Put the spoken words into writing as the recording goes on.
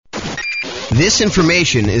This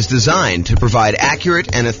information is designed to provide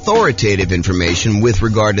accurate and authoritative information with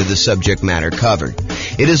regard to the subject matter covered.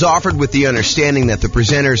 It is offered with the understanding that the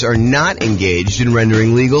presenters are not engaged in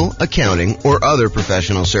rendering legal, accounting, or other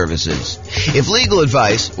professional services. If legal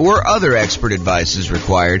advice or other expert advice is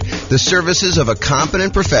required, the services of a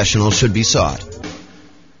competent professional should be sought.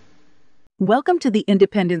 Welcome to the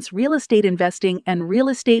Independence Real Estate Investing and Real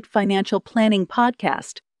Estate Financial Planning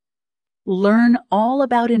podcast. Learn all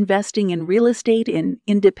about investing in real estate in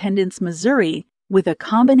Independence, Missouri, with a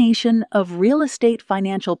combination of real estate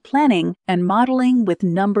financial planning and modeling with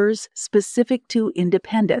numbers specific to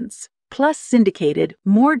Independence, plus syndicated,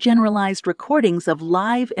 more generalized recordings of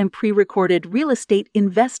live and pre-recorded real estate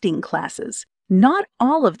investing classes, not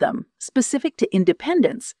all of them specific to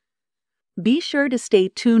Independence. Be sure to stay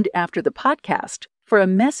tuned after the podcast for a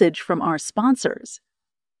message from our sponsors.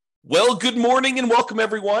 Well, good morning and welcome,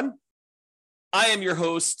 everyone. I am your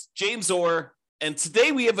host, James Orr, and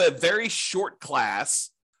today we have a very short class,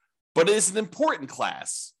 but it is an important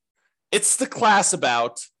class. It's the class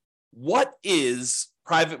about what is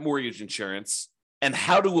private mortgage insurance and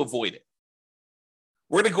how to avoid it.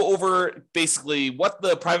 We're going to go over basically what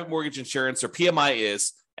the private mortgage insurance or PMI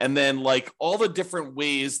is, and then like all the different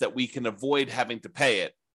ways that we can avoid having to pay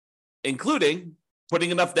it, including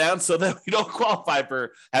putting enough down so that we don't qualify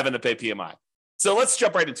for having to pay PMI. So let's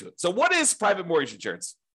jump right into it. So what is private mortgage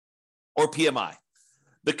insurance or PMI?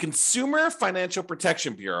 The Consumer Financial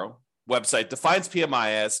Protection Bureau website defines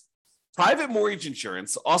PMI as private mortgage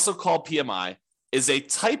insurance, also called PMI, is a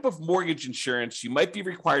type of mortgage insurance you might be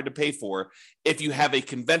required to pay for if you have a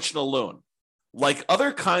conventional loan. Like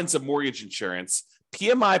other kinds of mortgage insurance,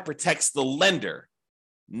 PMI protects the lender,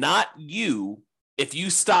 not you, if you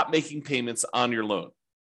stop making payments on your loan.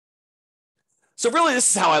 So really, this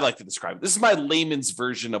is how I like to describe it. This is my layman's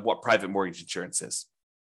version of what private mortgage insurance is.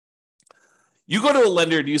 You go to a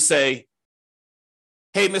lender and you say,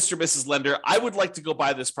 hey, Mr. Mrs. Lender, I would like to go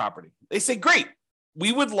buy this property. They say, great.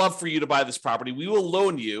 We would love for you to buy this property. We will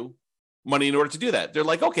loan you money in order to do that. They're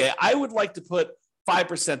like, okay, I would like to put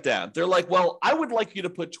 5% down. They're like, well, I would like you to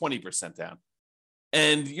put 20% down.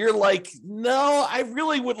 And you're like, no, I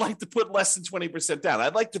really would like to put less than 20% down.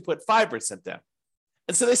 I'd like to put 5% down.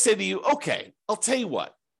 And so they say to you, okay, I'll tell you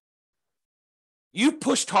what. You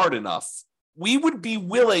pushed hard enough. We would be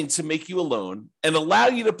willing to make you a loan and allow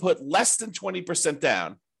you to put less than 20%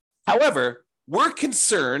 down. However, we're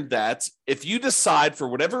concerned that if you decide for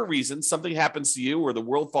whatever reason, something happens to you or the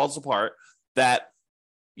world falls apart, that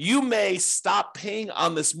you may stop paying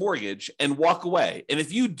on this mortgage and walk away. And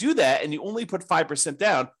if you do that and you only put 5%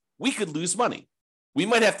 down, we could lose money. We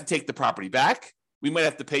might have to take the property back. We might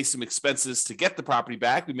have to pay some expenses to get the property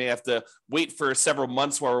back. We may have to wait for several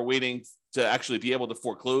months while we're waiting to actually be able to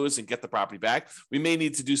foreclose and get the property back. We may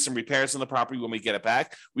need to do some repairs on the property when we get it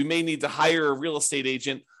back. We may need to hire a real estate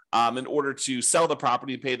agent in order to sell the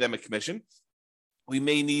property and pay them a commission. We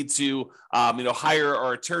may need to hire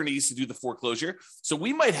our attorneys to do the foreclosure. So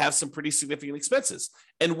we might have some pretty significant expenses.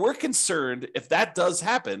 And we're concerned if that does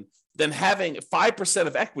happen, then having 5%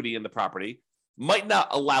 of equity in the property might not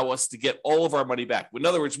allow us to get all of our money back. In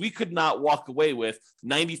other words, we could not walk away with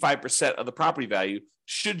 95% of the property value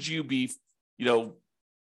should you be,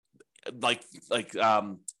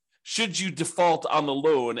 should you default on the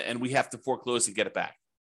loan and we have to foreclose and get it back.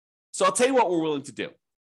 So I'll tell you what we're willing to do.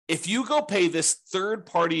 If you go pay this third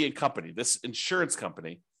party company, this insurance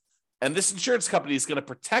company, and this insurance company is going to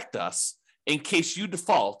protect us in case you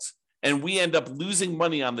default and we end up losing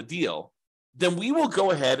money on the deal, then we will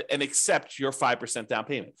go ahead and accept your 5% down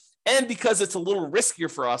payment. And because it's a little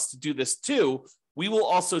riskier for us to do this too, we will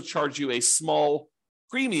also charge you a small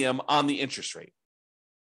premium on the interest rate.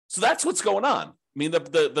 So that's what's going on. I mean,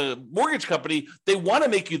 the mortgage company, they want to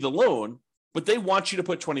make you the loan, but they want you to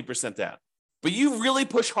put 20% down. But you really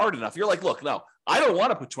push hard enough. You're like, look, no, I don't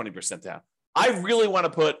want to put 20% down. I really want to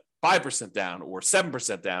put 5% down or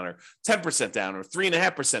 7% down or 10% down or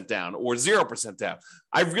 3.5% down or 0% down.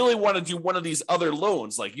 I really want to do one of these other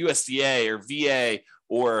loans like USDA or VA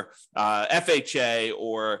or FHA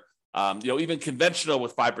or even conventional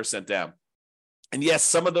with 5% down. And yes,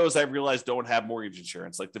 some of those I realize don't have mortgage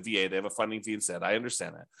insurance, like the VA. They have a funding fee instead. I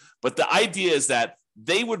understand that. But the idea is that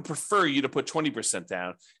they would prefer you to put 20%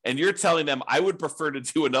 down. And you're telling them, I would prefer to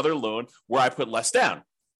do another loan where I put less down.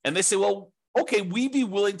 And they say, well, okay, we'd be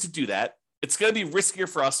willing to do that. It's going to be riskier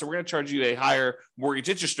for us. So we're going to charge you a higher mortgage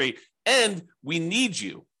interest rate. And we need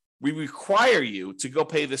you. We require you to go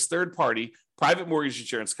pay this third party private mortgage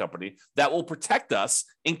insurance company that will protect us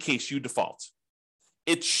in case you default.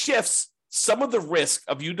 It shifts some of the risk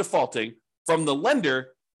of you defaulting from the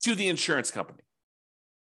lender to the insurance company.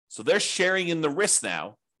 So they're sharing in the risk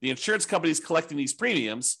now. The insurance company is collecting these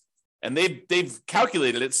premiums, and they've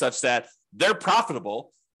calculated it such that they're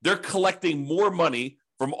profitable. They're collecting more money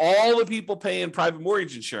from all the people paying private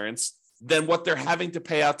mortgage insurance than what they're having to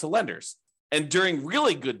pay out to lenders. And during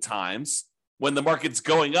really good times, when the market's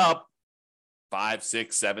going up 5,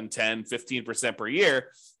 6, 7, 10, 15% per year,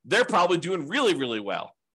 they're probably doing really, really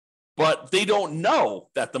well. But they don't know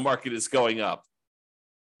that the market is going up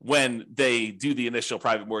when they do the initial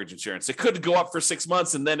private mortgage insurance. It could go up for 6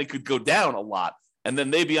 months and then it could go down a lot. And then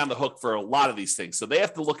they'd be on the hook for a lot of these things. So they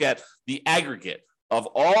have to look at the aggregate of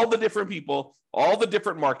all the different people, all the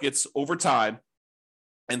different markets over time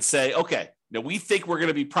and say, okay, now we think we're going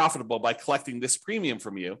to be profitable by collecting this premium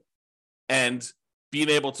from you and being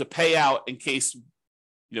able to pay out in case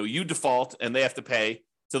you default and they have to pay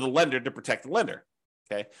to the lender to protect the lender.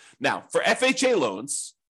 Okay. Now, for FHA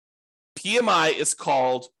loans, PMI is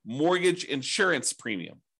called mortgage insurance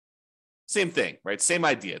premium. Same thing, right? Same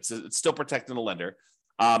idea. It's still protecting the lender.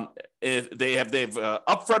 If they have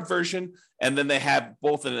upfront version, and then they have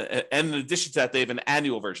both, and in addition to that, they have an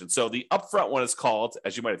annual version. So the upfront one is called,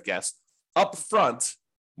 as you might have guessed, upfront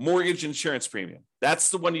mortgage insurance premium. That's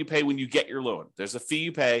the one you pay when you get your loan. There's a fee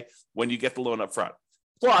you pay when you get the loan upfront.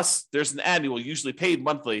 Plus, there's an annual, usually paid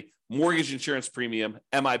monthly, mortgage insurance premium,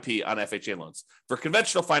 MIP, on FHA loans. For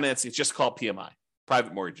conventional financing, it's just called PMI,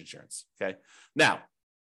 private mortgage insurance. Okay. Now,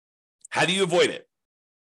 how do you avoid it?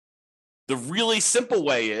 The really simple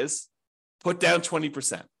way is put down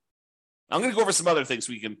 20%. I'm going to go over some other things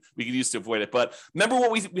we can use to avoid it. But remember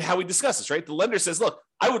how we discussed this, right? The lender says, look,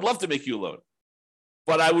 I would love to make you a loan,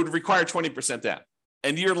 but I would require 20% down.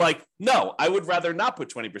 And you're like, no, I would rather not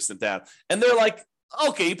put 20% down. And they're like,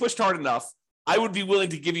 okay, you pushed hard enough. I would be willing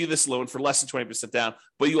to give you this loan for less than 20% down,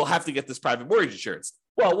 but you will have to get this private mortgage insurance.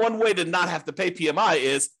 Well, one way to not have to pay PMI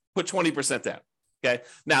is put 20% down. Okay.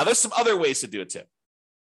 Now, there's some other ways to do it too.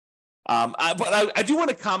 But I do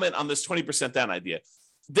want to comment on this 20% down idea.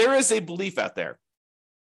 There is a belief out there,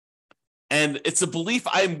 and it's a belief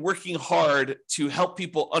I'm working hard to help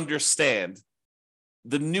people understand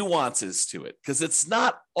the nuances to it, because it's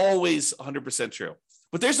not always 100% true.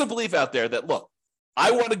 But there's a belief out there that, look,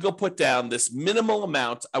 I want to go put down this minimal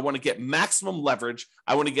amount. I want to get maximum leverage.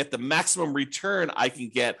 I want to get the maximum return I can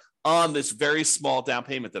get on this very small down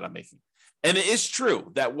payment that I'm making. And it is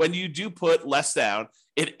true that when you do put less down,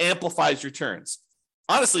 it amplifies returns.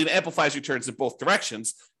 Honestly, it amplifies returns in both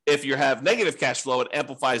directions. If you have negative cash flow, it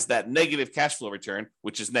amplifies that negative cash flow return,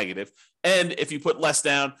 which is negative. And if you put less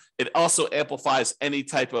down, it also amplifies any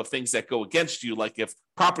type of things that go against you. Like if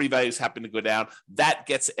property values happen to go down, that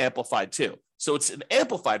gets amplified too. So it's an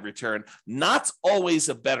amplified return, not always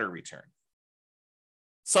a better return.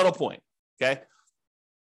 Subtle point, okay?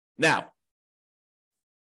 Now,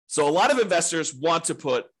 so a lot of investors want to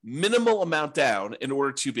put minimal amount down in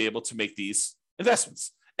order to be able to make these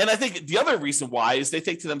investments. And I think the other reason why is they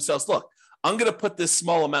think to themselves, look, I'm going to put this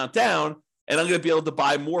small amount down and I'm going to be able to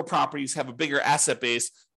buy more properties, have a bigger asset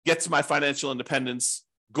base, get to my financial independence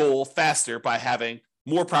goal faster by having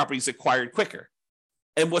more properties acquired quicker.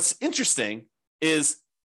 And what's interesting is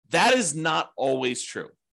that is not always true.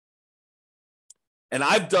 And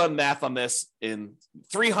I've done math on this in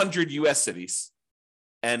 300 US cities.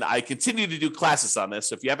 And I continue to do classes on this.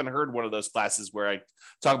 So if you haven't heard one of those classes where I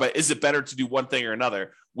talk about, is it better to do one thing or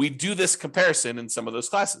another? We do this comparison in some of those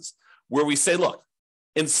classes where we say, look,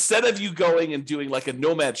 instead of you going and doing like a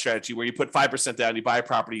nomad strategy where you put 5% down, you buy a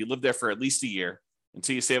property, you live there for at least a year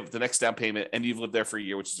until you save up the next down payment and you've lived there for a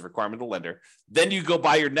year, which is a requirement of the lender. Then you go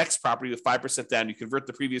buy your next property with 5% down, you convert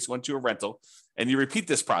the previous one to a rental, and you repeat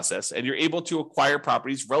this process, and you're able to acquire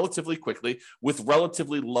properties relatively quickly with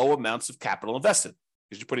relatively low amounts of capital invested,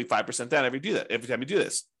 because you're putting 5% down every time you do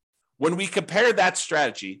this. When we compare that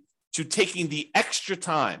strategy to taking the extra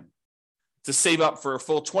time to save up for a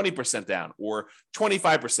full 20% down or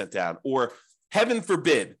 25% down, or heaven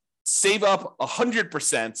forbid, save up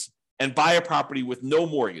 100% and buy a property with no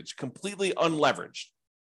mortgage, completely unleveraged,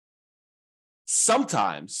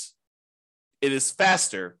 sometimes it is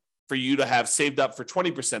faster for you to have saved up for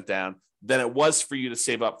 20% down than it was for you to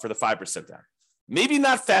save up for the 5% down. Maybe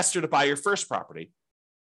not faster to buy your first property,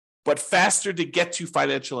 but faster to get to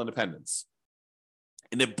financial independence.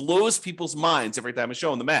 And it blows people's minds every time I show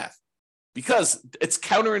them the math, because it's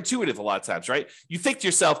counterintuitive a lot of times, right? You think to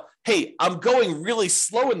yourself, hey, I'm going really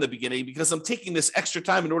slow in the beginning because I'm taking this extra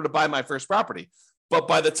time in order to buy my first property. But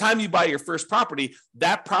by the time you buy your first property,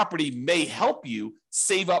 that property may help you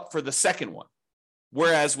save up for the second one.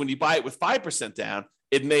 Whereas when you buy it with 5% down,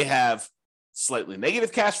 it may have slightly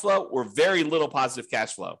negative cash flow or very little positive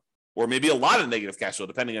cash flow, or maybe a lot of negative cash flow,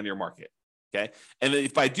 depending on your market. Okay. And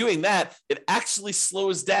if by doing that, it actually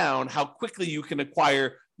slows down how quickly you can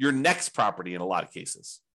acquire your next property in a lot of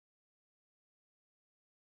cases.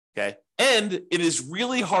 Okay. And it is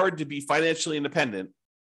really hard to be financially independent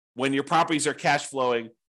when your properties are cash flowing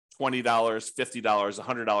 $20, $50,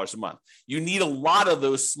 $100 a month. You need a lot of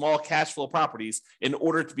those small cash flow properties in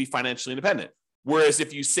order to be financially independent. Whereas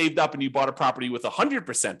if you saved up and you bought a property with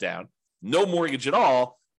 100% down, no mortgage at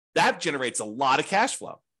all, that generates a lot of cash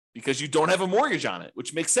flow because you don't have a mortgage on it,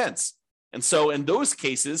 which makes sense. And so in those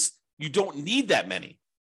cases, you don't need that many.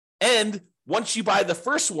 And once you buy the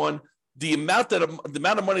first one, the amount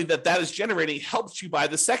of money that is generating helps you buy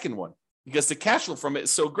the second one because the cash flow from it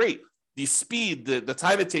is so great. The speed, the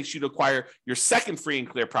time it takes you to acquire your second free and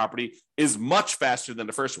clear property is much faster than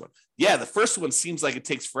the first one. Yeah, the first one seems like it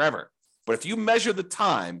takes forever. But if you measure the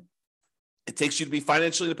time it takes you to be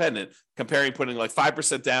financially independent, comparing putting like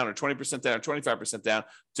 5% down or 20% down or 25% down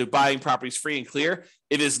to buying properties free and clear,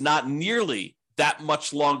 it is not nearly that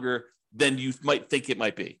much longer than you might think it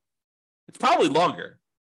might be. It's probably longer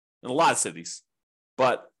in a lot of cities,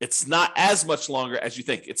 but it's not as much longer as you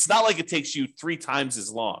think. It's not like it takes you 3 times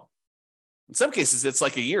as long. In some cases, it's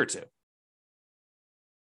like a year or two.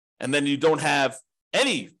 And then you don't have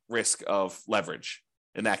any risk of leverage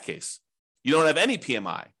in that case. You don't have any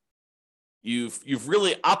PMI. You've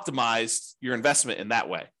really optimized your investment in that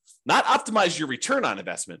way. Not optimize your return on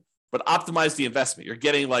investment, but optimize the investment. You're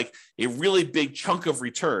getting like a really big chunk of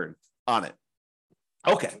return on it.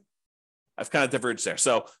 Okay. I've kind of diverged there.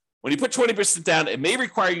 So when you put 20% down, it may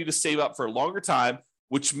require you to save up for a longer time,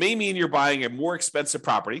 which may mean you're buying a more expensive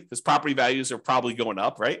property because property values are probably going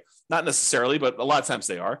up, right? Not necessarily, but a lot of times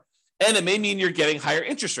they are. And it may mean you're getting higher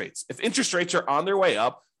interest rates. If interest rates are on their way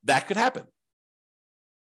up, that could happen.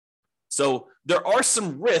 So there are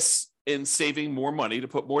some risks in saving more money to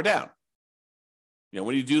put more down. You know,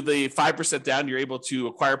 when you do the 5% down, you're able to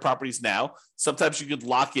acquire properties now. Sometimes you could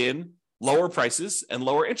lock in lower prices and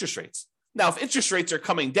lower interest rates. Now, if interest rates are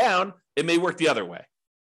coming down, it may work the other way.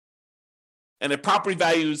 And if property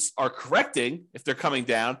values are correcting, if they're coming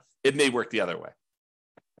down, it may work the other way.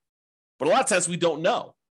 But a lot of times we don't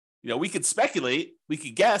know. You know, we could speculate, we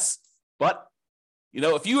could guess, but you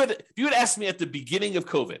know, if you had asked me at the beginning of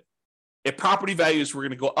COVID, if property values were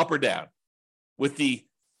going to go up or down with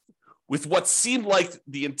what seemed like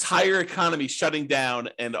the entire economy shutting down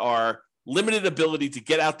and our limited ability to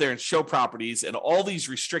get out there and show properties and all these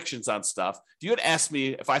restrictions on stuff, if you had asked me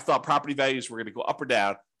if I thought property values were going to go up or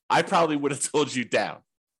down, I probably would have told you down.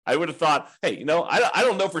 I would have thought, hey, you know, I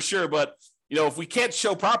don't know for sure, but you know, if we can't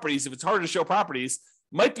show properties, if it's harder to show properties,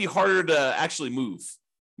 it might be harder to actually move.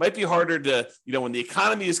 Might be harder to, you know, when the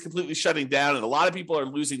economy is completely shutting down and a lot of people are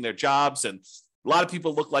losing their jobs and a lot of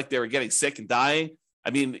people look like they were getting sick and dying. I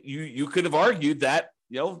mean, you could have argued that,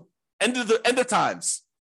 you know, end of times,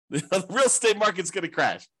 the real estate market's going to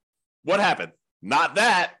crash. What happened? Not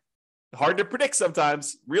that. Hard to predict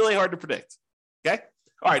sometimes. Really hard to predict. Okay.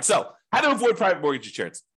 All right. So how to avoid private mortgage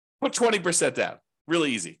insurance? Put 20% down.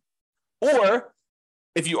 Really easy. Or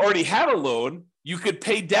if you already have a loan, you could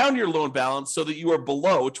pay down your loan balance so that you are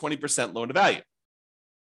below 20% loan to value.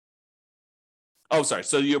 Oh, sorry.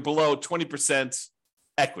 So you're below 20%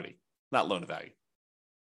 equity, not loan to value.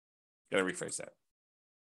 Got to rephrase that.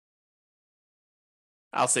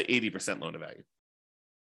 I'll say 80% loan to value.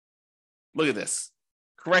 Look at this.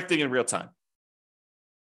 Correcting in real time.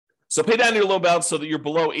 So pay down your loan balance so that you're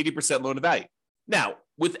below 80% loan to value. Now,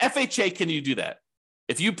 with FHA, can you do that?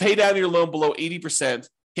 If you pay down your loan below 80%,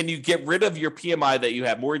 can you get rid of your PMI that you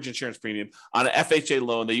have, mortgage insurance premium, on an FHA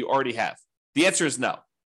loan that you already have? The answer is no.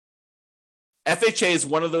 FHA is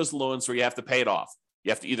one of those loans where you have to pay it off.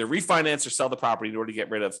 You have to either refinance or sell the property in order to get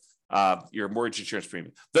rid of your mortgage insurance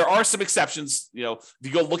premium. There are some exceptions. You know, if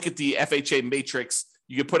you go look at the FHA matrix,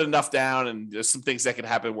 you can put enough down, and there's some things that can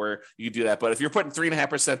happen where you can do that. But if you're putting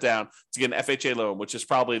 3.5% down to get an FHA loan, which is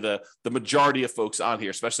probably the majority of folks on here,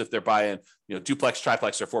 especially if they're buying, you know, duplex,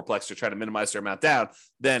 triplex, or fourplex, or trying to minimize their amount down,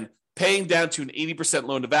 then paying down to an 80%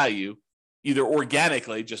 loan to value, either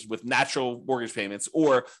organically, just with natural mortgage payments,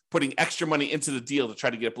 or putting extra money into the deal to try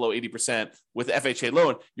to get below 80% with FHA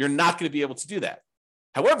loan, you're not going to be able to do that.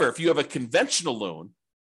 However, if you have a conventional loan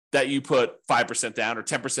that you put 5% down or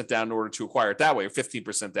 10% down in order to acquire it that way, or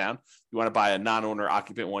 15% down, you want to buy a non-owner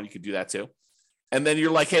occupant one, you could do that too. And then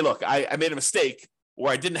you're like, hey, look, I made a mistake, or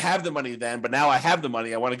I didn't have the money then, but now I have the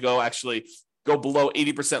money. I want to go below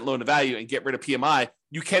 80% loan to value and get rid of PMI.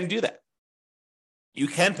 You can do that. You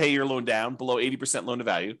can pay your loan down below 80% loan to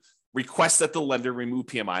value, request that the lender remove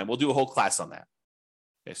PMI, and we'll do a whole class on that.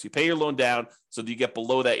 Okay, so you pay your loan down so that you get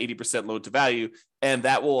below that 80% loan to value, and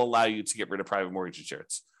that will allow you to get rid of private mortgage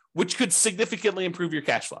insurance. which could significantly improve your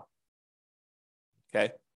cash flow.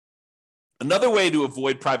 Okay. Another way to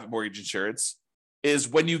avoid private mortgage insurance is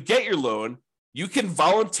when you get your loan, you can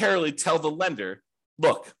voluntarily tell the lender,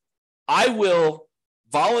 look, I will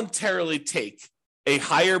voluntarily take a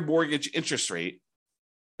higher mortgage interest rate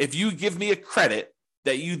if you give me a credit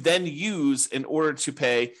that you then use in order to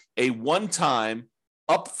pay a one-time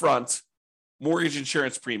upfront mortgage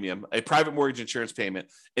insurance premium, a private mortgage insurance payment,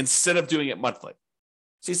 instead of doing it monthly.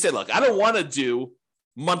 So you say, look, I don't want to do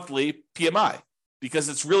monthly PMI because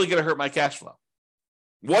it's really going to hurt my cash flow.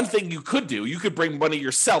 One thing you could do, you could bring money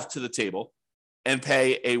yourself to the table and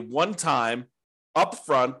pay a one-time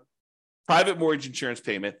upfront private mortgage insurance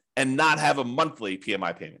payment and not have a monthly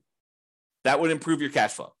PMI payment. That would improve your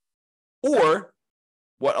cash flow. Or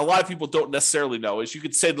what a lot of people don't necessarily know is you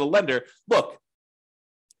could say to the lender, look,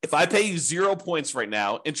 if I pay you 0 points right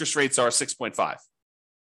now, interest rates are 6.5.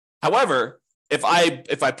 However, if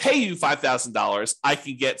I pay you $5,000, I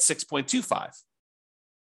can get 6.25.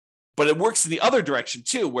 But it works in the other direction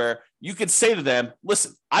too, where you could say to them,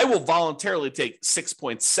 listen, I will voluntarily take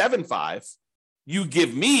 6.75. You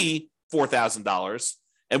give me $4,000,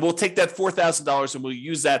 and we'll take that $4,000 and we'll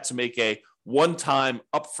use that to make a one-time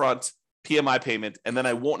upfront PMI payment, and then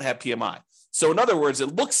I won't have PMI. So in other words,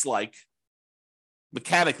 it looks like,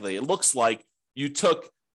 mechanically, it looks like you took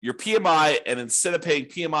your PMI and instead of paying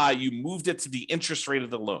PMI, you moved it to the interest rate of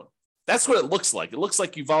the loan. That's what it looks like. It looks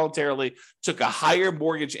like you voluntarily took a higher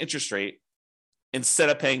mortgage interest rate instead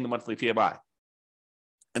of paying the monthly PMI.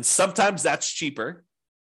 And sometimes that's cheaper.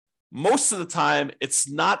 Most of the time, it's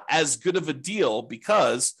not as good of a deal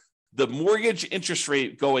because the mortgage interest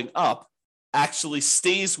rate going up actually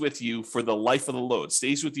stays with you for the life of the loan,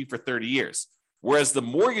 stays with you for 30 years. Whereas the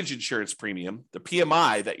mortgage insurance premium, the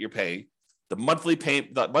PMI that you're paying, the monthly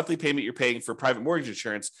payment you're paying for private mortgage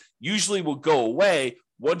insurance usually will go away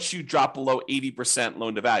once you drop below 80%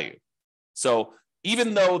 loan to value. So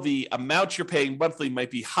even though the amount you're paying monthly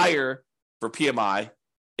might be higher for PMI,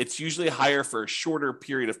 it's usually higher for a shorter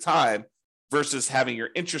period of time versus having your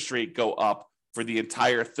interest rate go up for the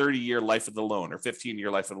entire 30-year life of the loan or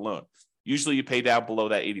 15-year life of the loan. Usually you pay down below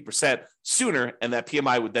that 80% sooner, and that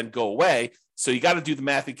PMI would then go away. So you got to do the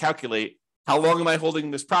math and calculate, how long am I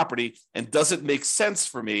holding this property, and does it make sense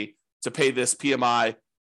for me to pay this PMI,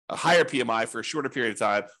 a higher PMI for a shorter period of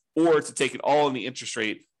time, or to take it all in the interest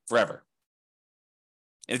rate forever?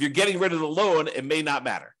 And if you're getting rid of the loan, it may not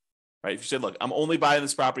matter, right? If you said, look, I'm only buying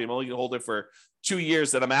this property, I'm only going to hold it for 2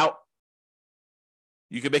 years, then I'm out,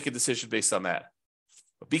 you can make a decision based on that.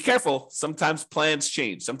 But be careful. Sometimes plans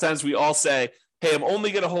change. Sometimes we all say, hey, I'm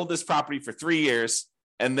only going to hold this property for 3 years.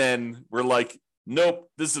 And then we're like,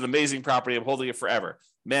 nope, this is an amazing property. I'm holding it forever.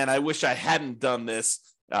 Man, I wish I hadn't done this,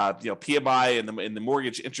 PMI and the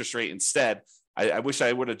mortgage interest rate instead. I wish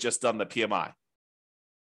I would have just done the PMI.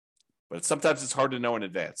 But sometimes it's hard to know in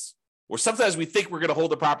advance. Or sometimes we think we're going to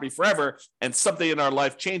hold the property forever and something in our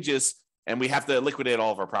life changes and we have to liquidate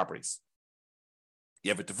all of our properties. You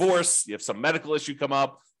have a divorce, you have some medical issue come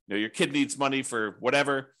up, your kid needs money for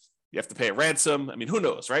whatever, you have to pay a ransom. I mean, who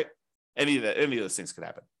knows, right? Any of those things could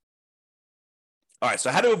happen. All right, so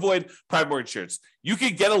how to avoid private mortgage insurance? You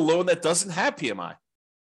could get a loan that doesn't have PMI.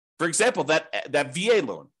 For example, that VA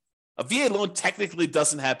loan. A VA loan technically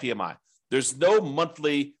doesn't have PMI. There's no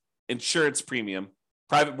monthly insurance premium,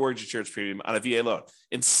 private mortgage insurance premium on a VA loan.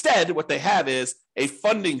 Instead, what they have is a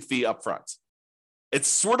funding fee upfront. It's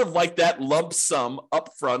sort of like that lump sum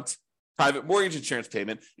upfront private mortgage insurance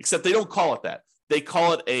payment, except they don't call it that. They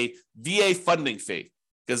call it a VA funding fee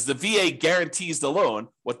because the VA guarantees the loan.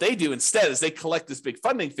 What they do instead is they collect this big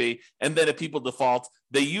funding fee, and then if people default,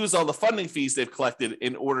 they use all the funding fees they've collected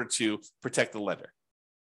in order to protect the lender.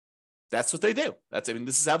 That's what they do.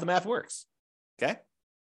 This is how the math works. Okay?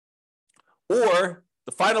 Or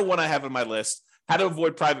the final one I have on my list, how to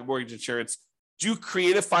avoid private mortgage insurance, do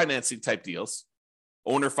creative financing type deals.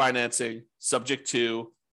 Owner financing, subject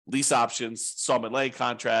to, lease options, installment loan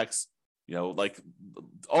contracts, like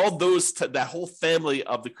all those, that whole family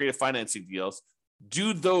of the creative financing deals,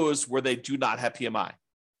 do those where they do not have PMI.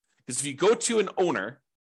 Because if you go to an owner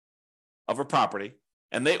of a property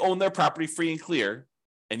and they own their property free and clear,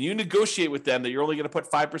 and you negotiate with them that you're only going to put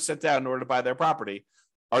 5% down in order to buy their property,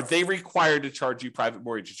 are they required to charge you private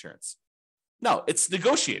mortgage insurance? No, it's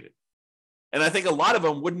negotiated. And I think a lot of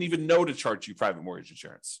them wouldn't even know to charge you private mortgage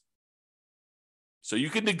insurance. So you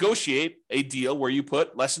could negotiate a deal where you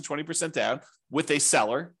put less than 20% down with a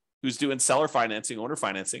seller who's doing seller financing, owner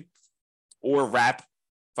financing, or wrap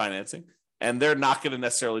financing, and they're not going to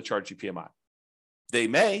necessarily charge you PMI. They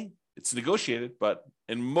may, it's negotiated, but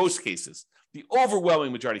in most cases, the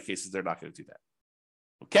overwhelming majority of cases, they're not going to do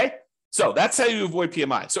that. Okay? So that's how you avoid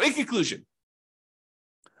PMI. So in conclusion,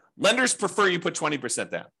 lenders prefer you put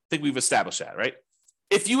 20% down. I think we've established that, right?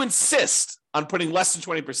 If you insist on putting less than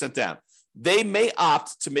 20% down, they may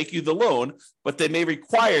opt to make you the loan, but they may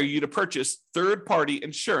require you to purchase third-party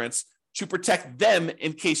insurance to protect them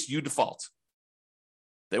in case you default.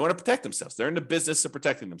 They want to protect themselves. They're in the business of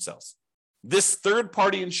protecting themselves. This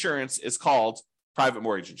third-party insurance is called private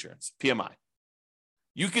mortgage insurance, PMI.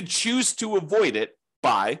 You could choose to avoid it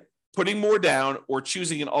by putting more down or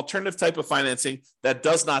choosing an alternative type of financing that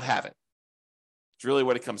does not have it. It's really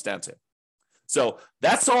what it comes down to. So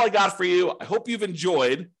that's all I got for you. I hope you've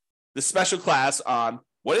enjoyed this special class on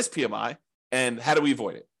what is PMI and how do we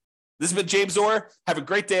avoid it. This has been James Orr. Have a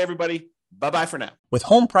great day, everybody. Bye-bye for now. With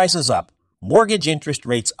home prices up, mortgage interest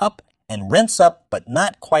rates up, and rents up, but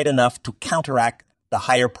not quite enough to counteract the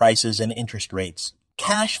higher prices and interest rates,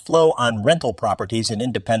 cash flow on rental properties in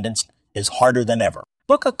Independence is harder than ever.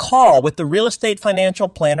 Book a call with the Real Estate Financial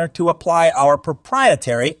Planner to apply our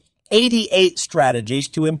proprietary 88 strategies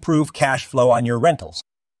to improve cash flow on your rentals.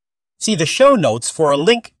 See the show notes for a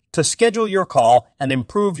link to schedule your call and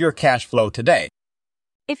improve your cash flow today.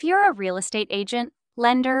 If you're a real estate agent,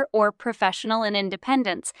 lender, or professional in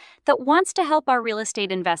Independence that wants to help our real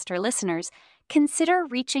estate investor listeners, consider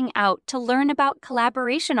reaching out to learn about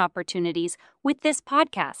collaboration opportunities with this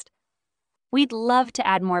podcast. We'd love to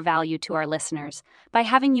add more value to our listeners by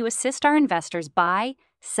having you assist our investors buy,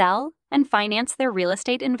 sell, and finance their real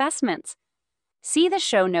estate investments. See the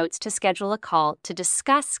show notes to schedule a call to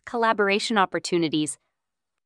discuss collaboration opportunities